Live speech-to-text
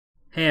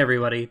Hey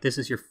everybody, this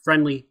is your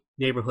friendly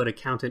neighborhood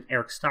accountant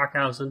Eric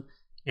Stockhausen,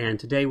 and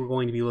today we're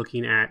going to be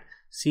looking at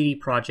CD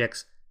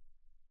Projekt's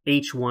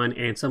H1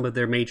 and some of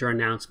their major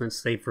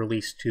announcements they've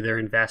released to their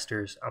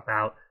investors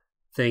about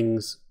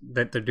things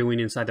that they're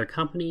doing inside their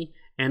company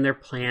and their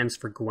plans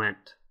for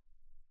Gwent.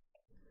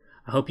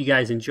 I hope you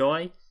guys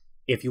enjoy.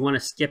 If you want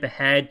to skip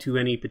ahead to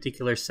any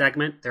particular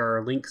segment, there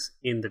are links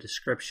in the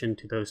description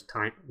to those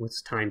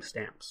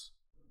timestamps.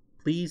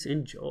 Please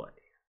enjoy.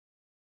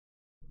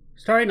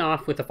 Starting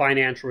off with the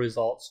financial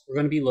results, we're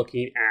going to be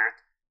looking at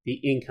the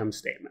income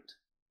statement.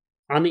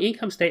 On the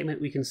income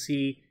statement, we can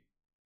see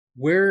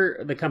where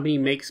the company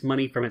makes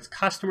money from its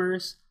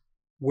customers,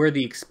 where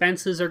the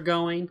expenses are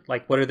going,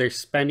 like what are they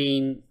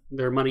spending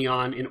their money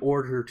on in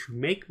order to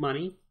make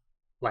money,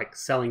 like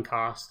selling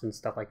costs and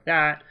stuff like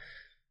that,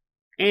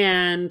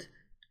 and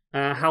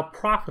how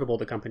profitable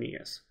the company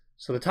is.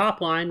 So the top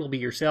line will be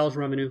your sales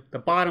revenue, the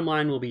bottom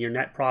line will be your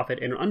net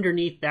profit, and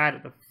underneath that,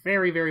 at the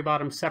very, very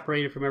bottom,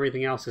 separated from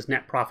everything else, is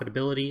net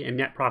profitability, and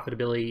net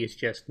profitability is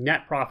just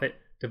net profit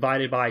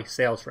divided by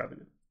sales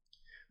revenue.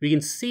 We can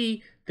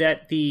see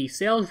that the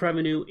sales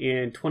revenue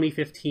in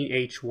 2015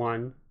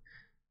 H1,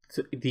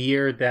 the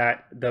year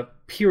that the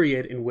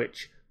period in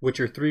which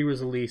Witcher 3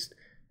 was released,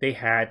 they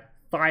had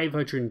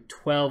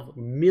 512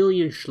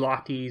 million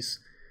zlotys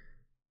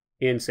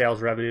in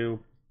sales revenue.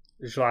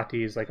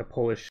 Zloty is like a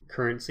Polish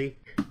currency,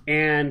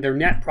 and their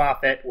net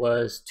profit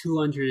was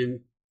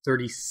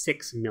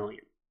 236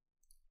 million.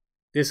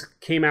 This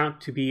came out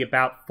to be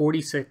about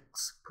 46%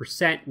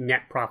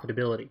 net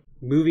profitability.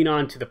 Moving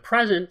on to the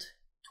present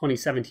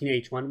 2017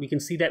 H1, we can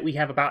see that we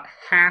have about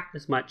half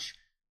as much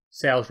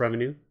sales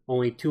revenue,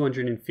 only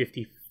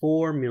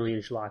 254 million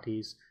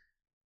zlotys,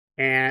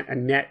 and a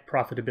net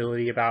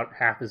profitability about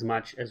half as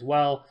much as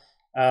well,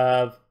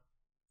 of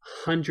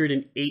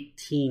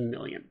 118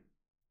 million.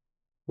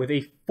 With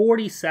a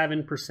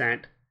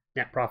 47%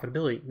 net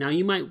profitability. Now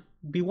you might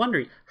be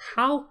wondering,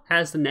 how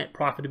has the net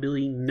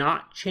profitability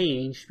not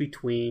changed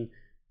between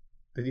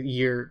the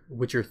year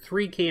Witcher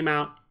 3 came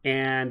out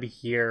and the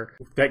year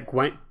that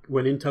Gwent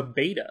went into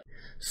beta?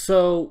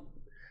 So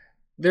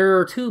there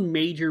are two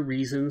major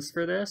reasons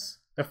for this.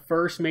 The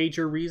first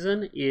major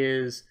reason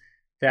is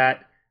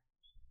that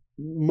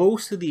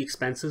most of the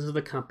expenses of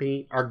the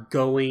company are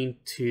going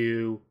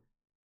to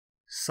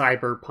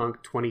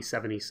Cyberpunk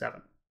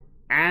 2077.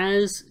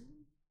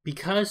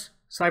 Because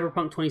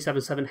Cyberpunk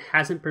 2077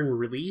 hasn't been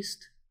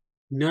released,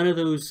 none of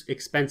those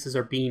expenses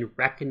are being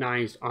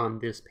recognized on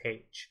this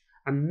page.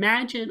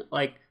 Imagine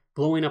like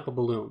blowing up a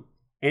balloon,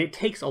 and it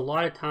takes a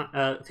lot of time.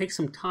 It takes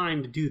some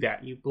time to do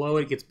that. You blow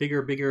it, it gets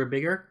bigger, bigger, and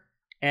bigger,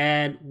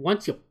 and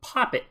once you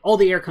pop it, all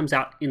the air comes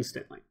out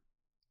instantly.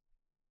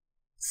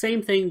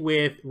 Same thing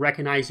with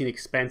recognizing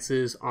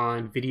expenses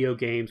on video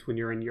games when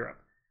you're in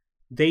Europe.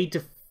 They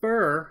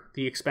defer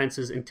the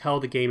expenses until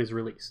the game is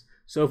released.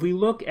 So if we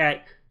look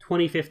at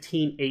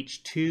 2015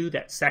 H2,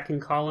 that second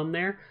column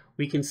there,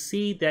 we can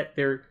see that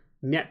their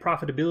net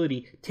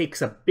profitability takes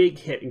a big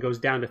hit and goes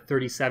down to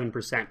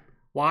 37%.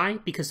 Why?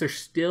 Because they're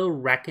still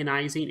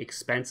recognizing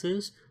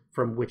expenses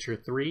from Witcher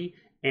 3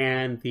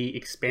 and the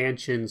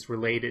expansions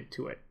related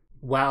to it,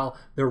 while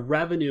the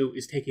revenue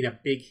is taking a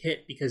big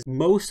hit because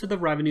most of the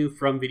revenue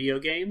from video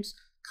games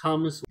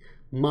comes the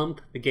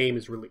month the game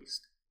is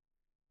released.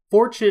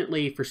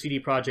 Fortunately for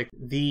CD Projekt,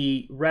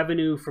 the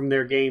revenue from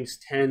their games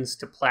tends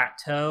to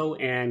plateau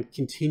and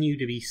continue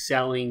to be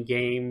selling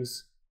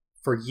games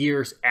for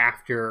years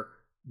after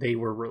they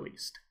were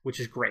released, which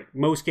is great.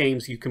 Most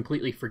games, you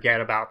completely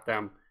forget about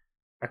them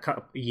a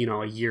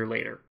year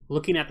later.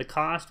 Looking at the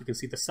cost, you can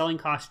see the selling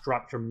cost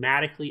dropped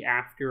dramatically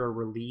after a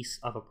release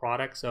of a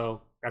product.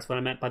 So that's what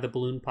I meant by the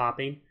balloon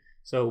popping.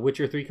 So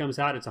Witcher 3 comes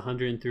out, it's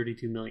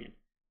 132 million.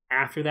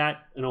 After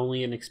that, and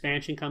only an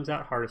expansion comes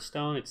out, Heart of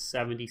Stone, it's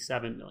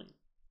 77 million.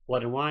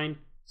 Blood and Wine,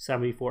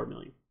 74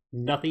 million.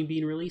 Nothing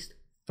being released,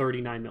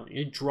 39 million.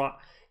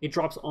 It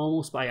drops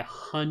almost by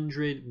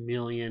 100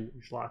 million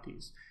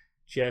zlotys,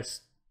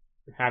 just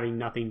having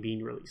nothing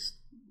being released.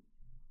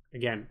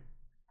 Again,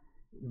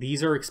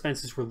 these are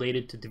expenses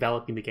related to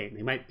developing the game.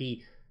 They might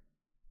be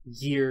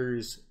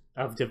years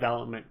of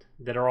development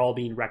that are all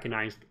being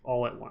recognized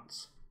all at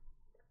once.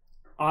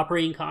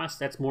 Operating costs,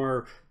 that's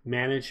more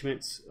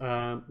management's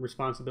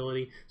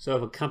responsibility. So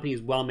if a company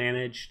is well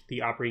managed,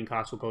 the operating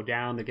costs will go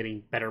down. They're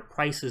getting better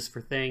prices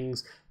for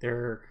things.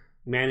 They're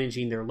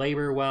managing their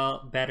labor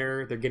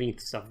better. They're getting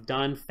stuff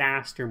done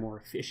faster, more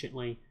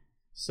efficiently.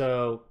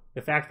 So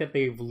the fact that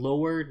they've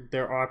lowered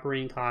their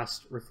operating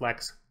costs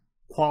reflects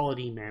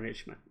quality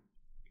management.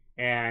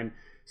 And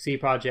CD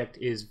Projekt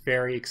is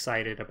very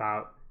excited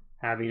about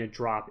having a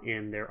drop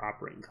in their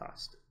operating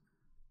cost.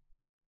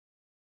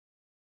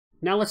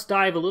 Now let's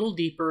dive a little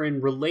deeper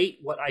and relate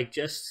what I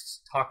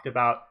just talked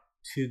about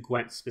to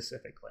Gwent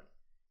specifically.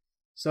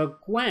 So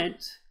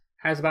Gwent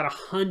has about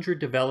 100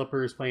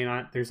 developers playing on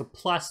it. There's a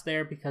plus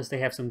there because they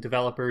have some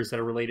developers that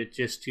are related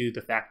just to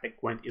the fact that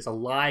Gwent is a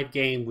live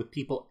game with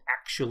people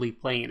actually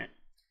playing it,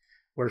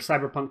 where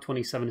Cyberpunk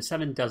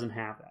 2077 doesn't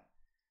have that.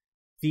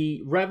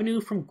 The revenue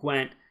from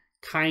Gwent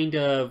kind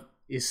of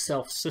is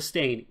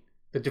self-sustaining.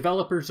 The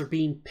developers are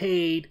being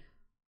paid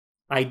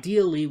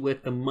ideally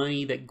with the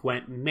money that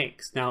Gwent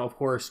makes. Now, of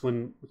course,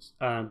 when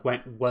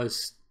Gwent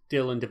was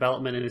still in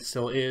development, and it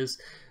still is,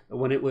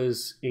 when it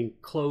was in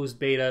closed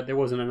beta, there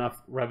wasn't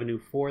enough revenue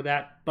for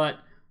that. But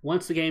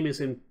once the game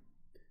is in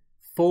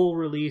full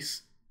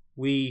release,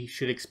 we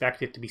should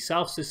expect it to be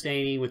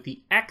self-sustaining, with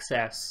the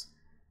excess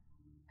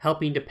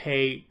helping to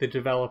pay the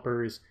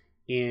developers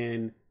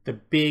in the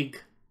big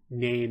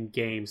name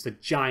games, the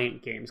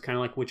giant games, kind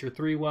of like Witcher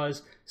 3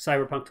 was.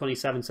 Cyberpunk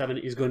 2077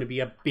 is going to be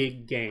a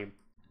big game.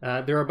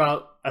 There are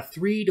about a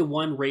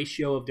 3-to-1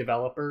 ratio of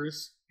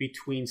developers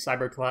between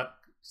Cyberpunk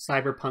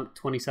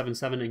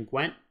 2077 and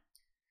Gwent.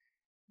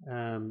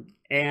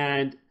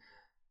 And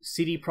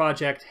CD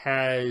Projekt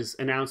has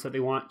announced that they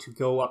want to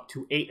go up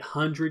to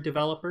 800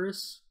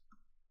 developers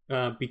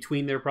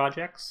between their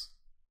projects.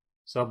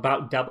 So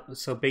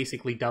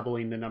basically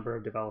doubling the number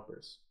of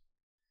developers.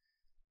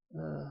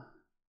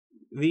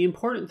 The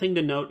important thing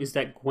to note is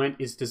that Gwent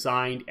is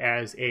designed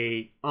as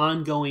an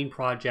ongoing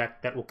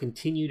project that will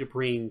continue to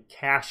bring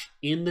cash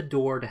in the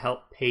door to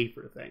help pay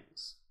for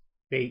things.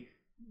 They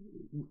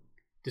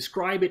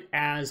describe it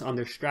as, on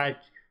their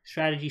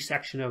strategy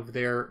section of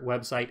their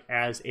website,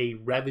 as a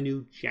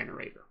revenue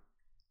generator.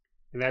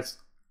 And this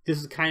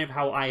is kind of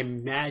how I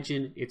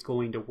imagine it's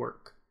going to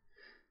work.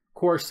 Of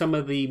course, some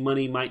of the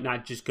money might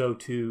not just go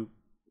to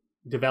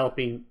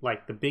developing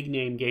like the big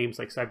name games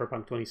like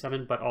Cyberpunk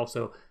 27, but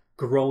also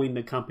growing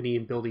the company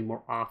and building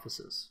more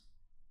offices.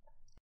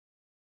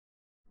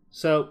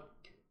 So,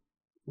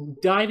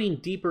 diving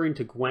deeper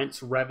into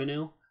Gwent's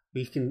revenue,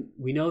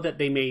 we know that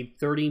they made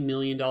 $30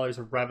 million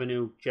of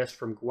revenue just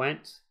from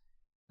Gwent.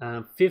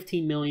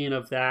 15 million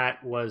of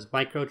that was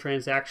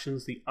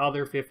microtransactions. The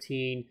other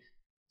 15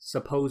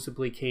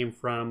 supposedly came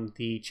from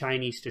the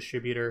Chinese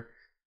distributor.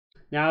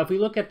 Now, if we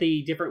look at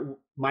the different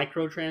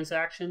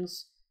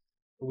microtransactions,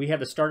 we have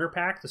the starter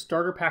pack. The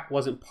starter pack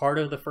wasn't part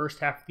of the first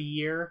half of the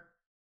year,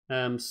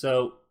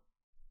 so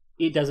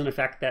it doesn't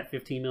affect that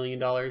 $15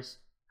 million.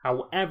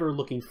 However,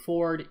 looking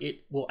forward,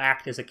 it will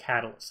act as a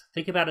catalyst.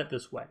 Think about it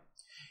this way.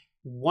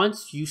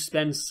 Once you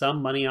spend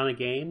some money on a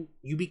game,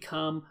 you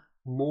become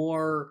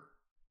more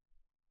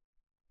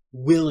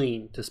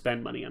willing to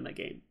spend money on that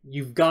game.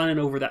 You've gotten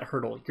over that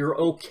hurdle. You're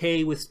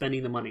okay with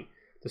spending the money.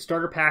 The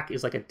starter pack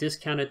is like a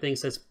discounted thing,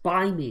 says,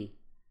 buy me.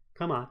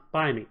 Come on,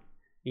 buy me.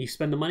 You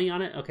spend the money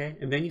on it, okay,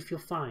 and then you feel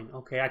fine.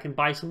 Okay, I can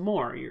buy some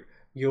more.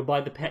 You'll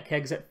buy the pet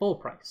kegs at full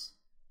price.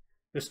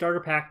 The starter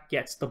pack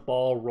gets the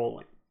ball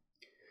rolling.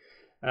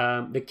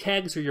 The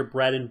kegs are your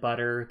bread and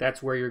butter.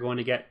 That's where you're going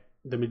to get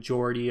the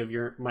majority of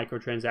your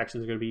microtransactions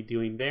are going to be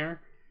doing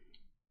there.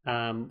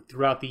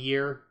 Throughout the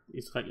year,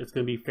 it's going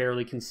to be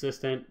fairly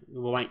consistent. It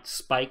might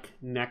spike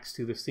next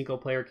to the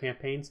single-player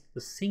campaigns.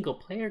 The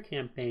single-player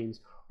campaigns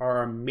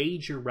are a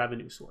major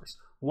revenue source.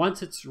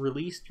 Once it's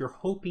released, you're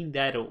hoping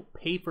that it'll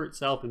pay for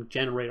itself and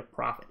generate a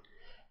profit.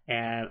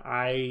 And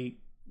I'm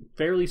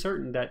fairly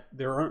certain that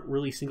there aren't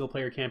really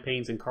single-player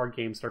campaigns in card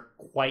games that are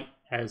quite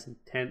as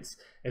intense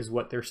as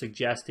what they're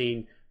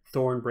suggesting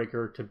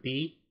Thornbreaker to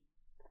be.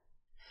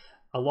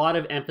 A lot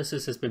of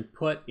emphasis has been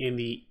put in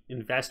the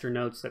investor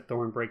notes that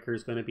Thornbreaker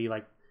is going to be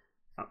like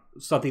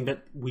something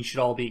that we should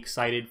all be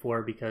excited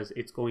for, because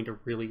it's going to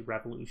really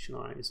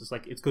revolutionize.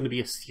 It's going to be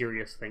a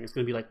serious thing. It's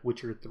going to be like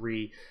Witcher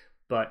 3,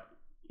 but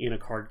in a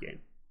card game.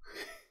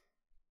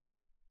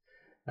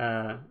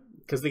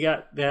 Because they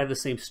have the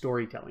same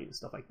storytelling and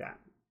stuff like that.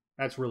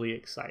 That's really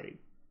exciting.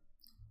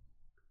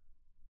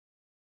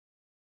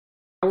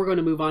 Now we're going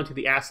to move on to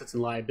the assets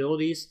and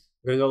liabilities.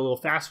 We're going to go a little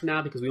faster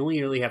now because we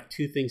only really have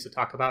 2 things to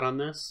talk about on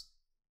this.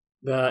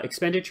 The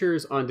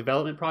expenditures on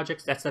development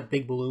projects, that's that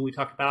big balloon we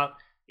talked about.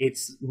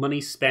 It's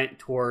money spent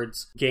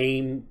towards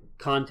game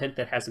content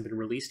that hasn't been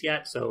released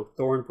yet. So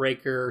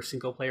Thornbreaker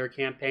single player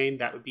campaign,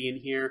 that would be in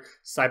here.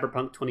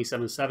 Cyberpunk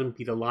 2077 would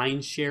be the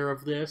lion's share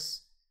of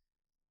this.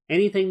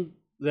 Anything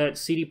that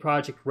CD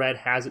Projekt Red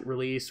hasn't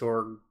released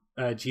or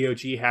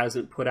GOG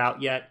hasn't put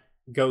out yet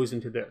goes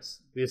into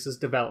this. This is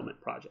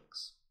development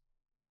projects.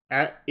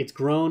 It's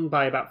grown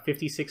by about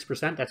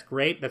 56%. That's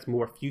great. That's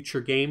more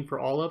future game for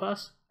all of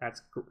us.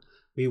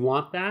 We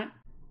want that.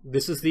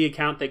 This is the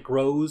account that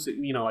grows.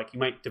 You know, like you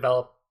might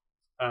develop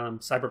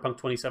Cyberpunk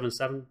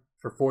 2077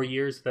 for 4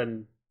 years.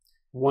 Then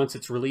once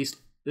it's released,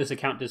 this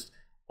account just,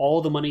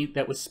 all the money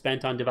that was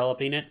spent on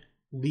developing it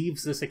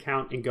leaves this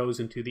account and goes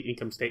into the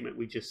income statement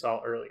we just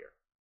saw earlier.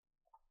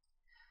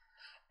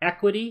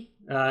 Equity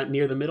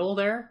near the middle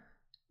there.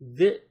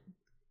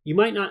 You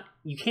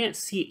can't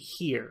see it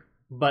here,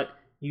 but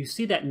you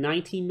see that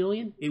 19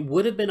 million? It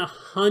would have been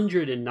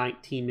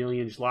 119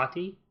 million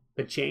zloty,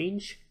 the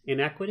change in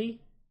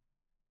equity.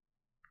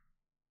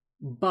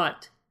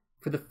 But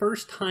for the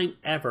first time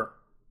ever,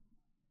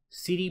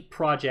 CD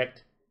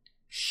Projekt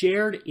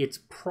shared its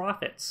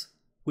profits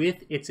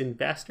with its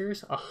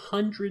investors,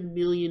 $100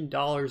 million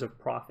of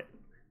profit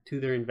to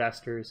their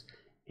investors,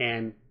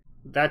 and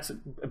that's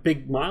a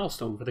big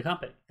milestone for the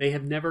company. They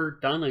have never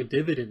done a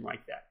dividend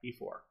like that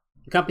before.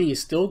 The company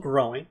is still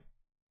growing.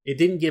 It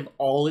didn't give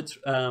all its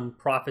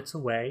profits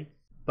away.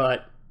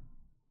 But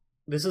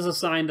this is a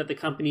sign that the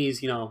company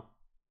is,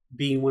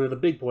 being one of the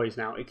big boys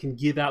now. It can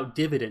give out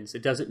dividends.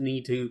 It doesn't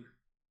need to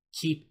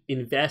keep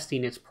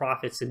investing its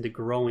profits into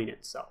growing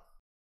itself.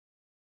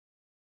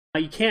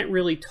 Now, you can't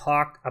really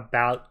talk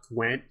about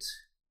Gwent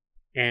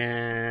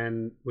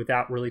and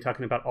without really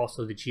talking about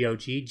also the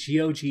GOG.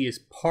 GOG is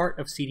part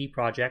of CD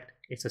Projekt.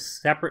 It's a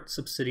separate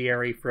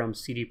subsidiary from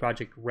CD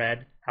Projekt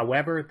Red.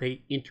 However,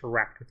 they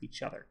interact with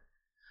each other.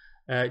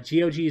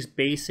 GOG is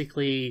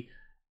basically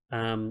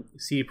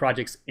CD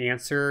Projekt's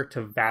answer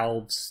to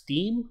Valve's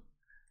Steam.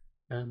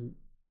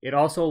 It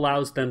also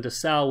allows them to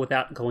sell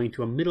without going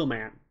to a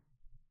middleman.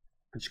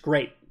 It's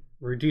great.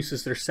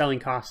 Reduces their selling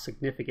costs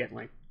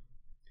significantly.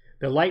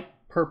 The light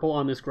purple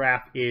on this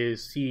graph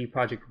is CD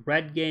Projekt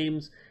Red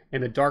games,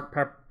 and the dark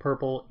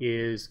purple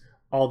is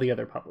all the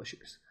other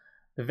publishers.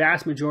 The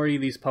vast majority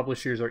of these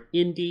publishers are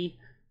indie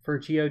for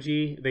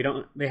GOG.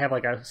 They have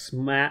like a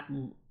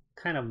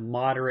kind of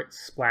moderate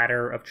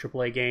splatter of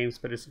AAA games,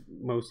 but it's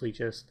mostly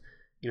just,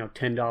 $10,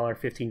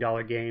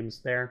 $15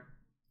 games there.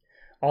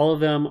 All of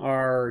them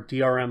are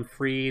DRM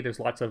free. There's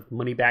lots of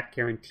money back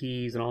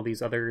guarantees and all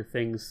these other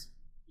things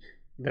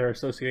that are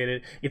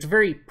associated. It's a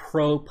very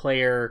pro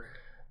player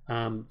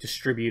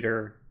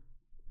distributor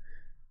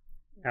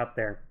out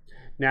there.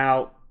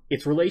 Now,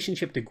 its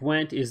relationship to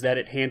Gwent is that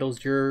it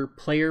handles your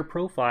player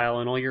profile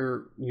and all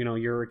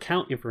your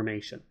account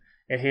information.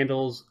 It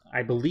handles,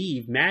 I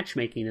believe,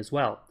 matchmaking as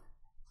well,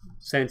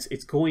 since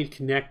it's going to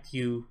connect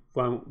you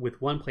with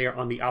one player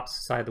on the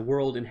opposite side of the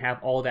world and have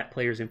all that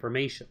player's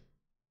information.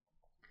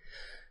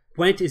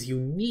 Gwent is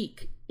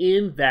unique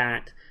in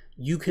that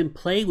you can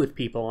play with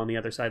people on the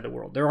other side of the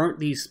world. There aren't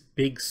these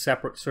big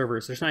separate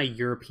servers. There's not a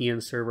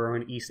European server or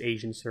an East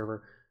Asian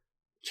server.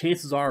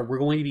 Chances are we're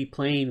going to be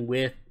playing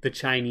with the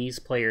Chinese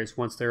players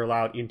once they're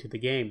allowed into the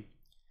game,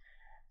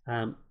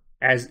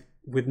 as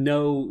with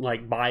no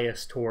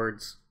bias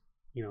towards,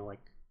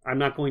 I'm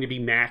not going to be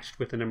matched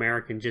with an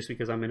American just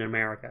because I'm in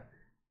America.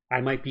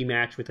 I might be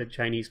matched with a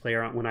Chinese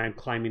player when I'm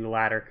climbing the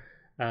ladder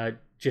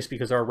just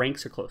because our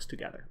ranks are close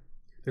together.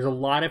 There's a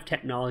lot of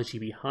technology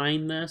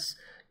behind this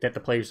that the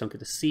players don't get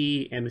to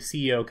see, and the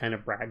CEO kind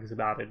of brags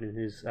about it in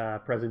his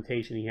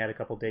presentation he had a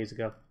couple days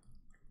ago.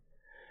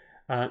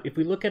 If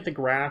we look at the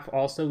graph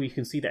also, we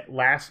can see that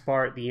last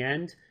bar at the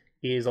end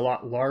is a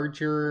lot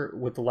larger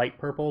with the light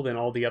purple than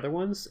all the other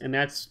ones, and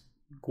that's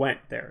Gwent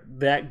there.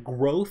 That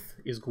growth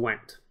is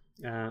Gwent.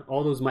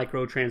 All those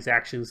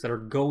microtransactions that are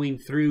going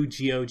through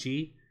GOG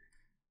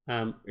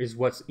is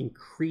what's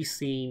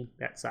increasing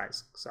that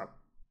size. So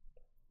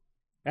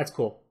that's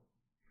cool.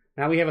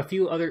 Now we have a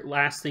few other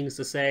last things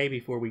to say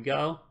before we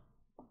go.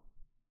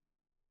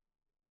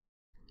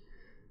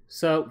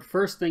 So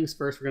first things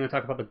first, we're going to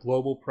talk about the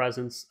global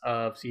presence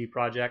of CD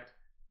Projekt.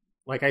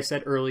 Like I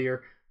said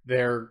earlier,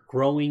 they're a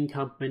growing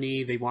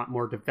company. They want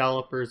more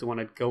developers. They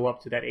want to go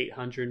up to that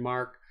 800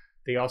 mark.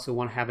 They also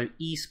want to have an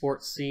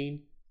esports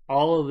scene.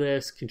 All of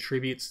this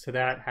contributes to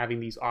that, having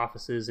these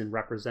offices and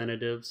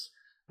representatives.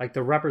 Like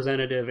the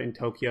representative in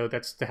Tokyo,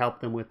 that's to help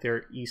them with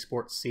their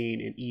esports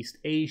scene in East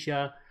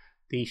Asia.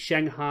 The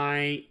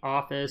Shanghai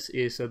office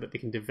is so that they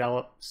can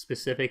develop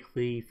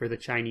specifically for the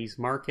Chinese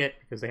market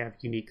because they have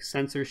unique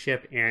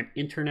censorship and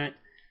internet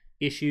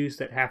issues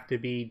that have to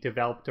be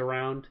developed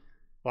around.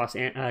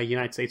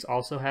 United States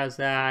also has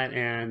that,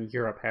 and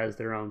Europe has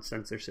their own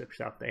censorship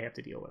stuff they have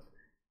to deal with.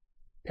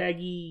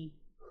 Peggy.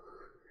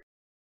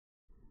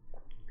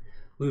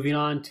 Moving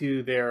on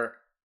to their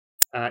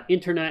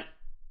internet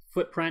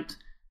footprint.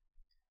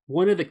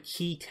 One of the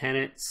key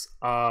tenets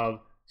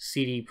of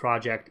CD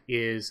Projekt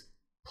is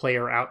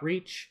player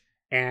outreach,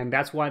 and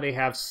that's why they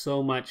have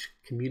so much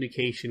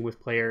communication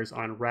with players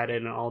on Reddit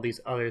and all these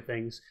other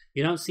things.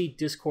 You don't see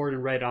Discord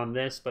and Reddit on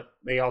this, but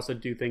they also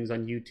do things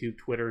on YouTube,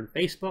 Twitter, and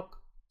Facebook.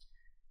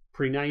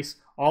 Pretty nice.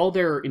 All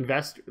their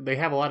they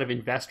have a lot of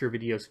investor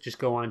videos that just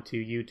go on to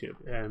YouTube,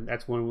 and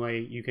that's one way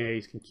you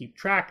guys can keep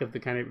track of the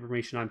kind of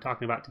information I'm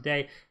talking about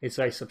today, is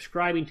by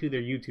subscribing to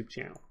their YouTube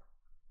channel.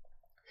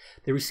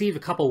 They received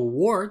a couple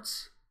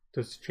awards,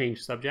 to change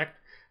subject.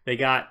 They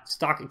got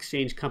Stock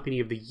Exchange Company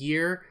of the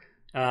Year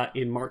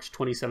in March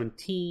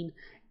 2017,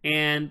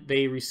 and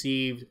they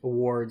received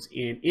awards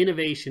in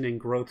Innovation and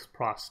Growth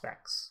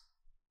Prospects.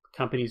 The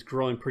company's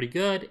growing pretty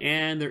good,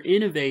 and they're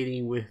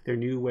innovating with their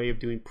new way of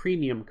doing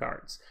premium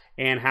cards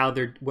and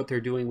what they're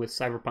doing with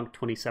Cyberpunk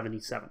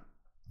 2077.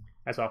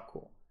 That's all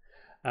cool.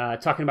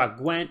 Talking about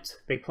Gwent,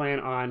 they plan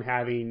on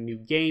having new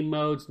game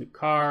modes, new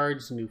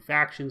cards, new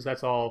factions.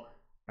 That's all.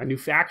 A new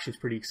faction's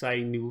pretty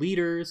exciting. New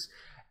leaders,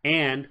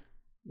 and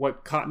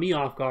what caught me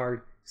off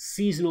guard,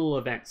 seasonal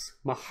events.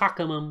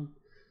 Mahakam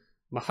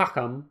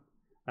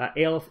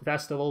Ale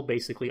Festival,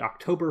 basically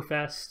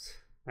Oktoberfest.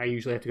 I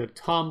usually have to go to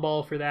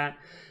Tomball for that.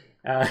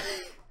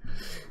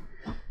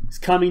 It's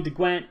coming to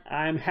Gwent.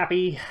 I'm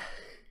happy.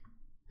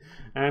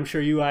 I'm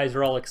sure you guys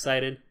are all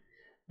excited.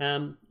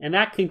 And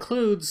that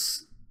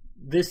concludes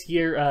this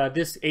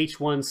this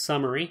H1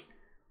 summary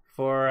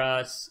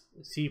for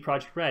CD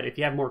Projekt Red. If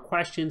you have more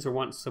questions or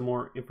want some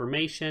more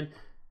information,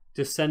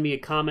 just send me a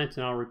comment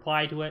and I'll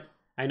reply to it.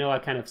 I know I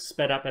kind of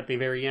sped up at the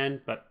very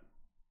end, but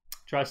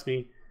trust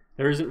me,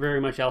 there isn't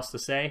very much else to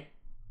say.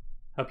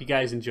 Hope you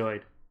guys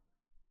enjoyed.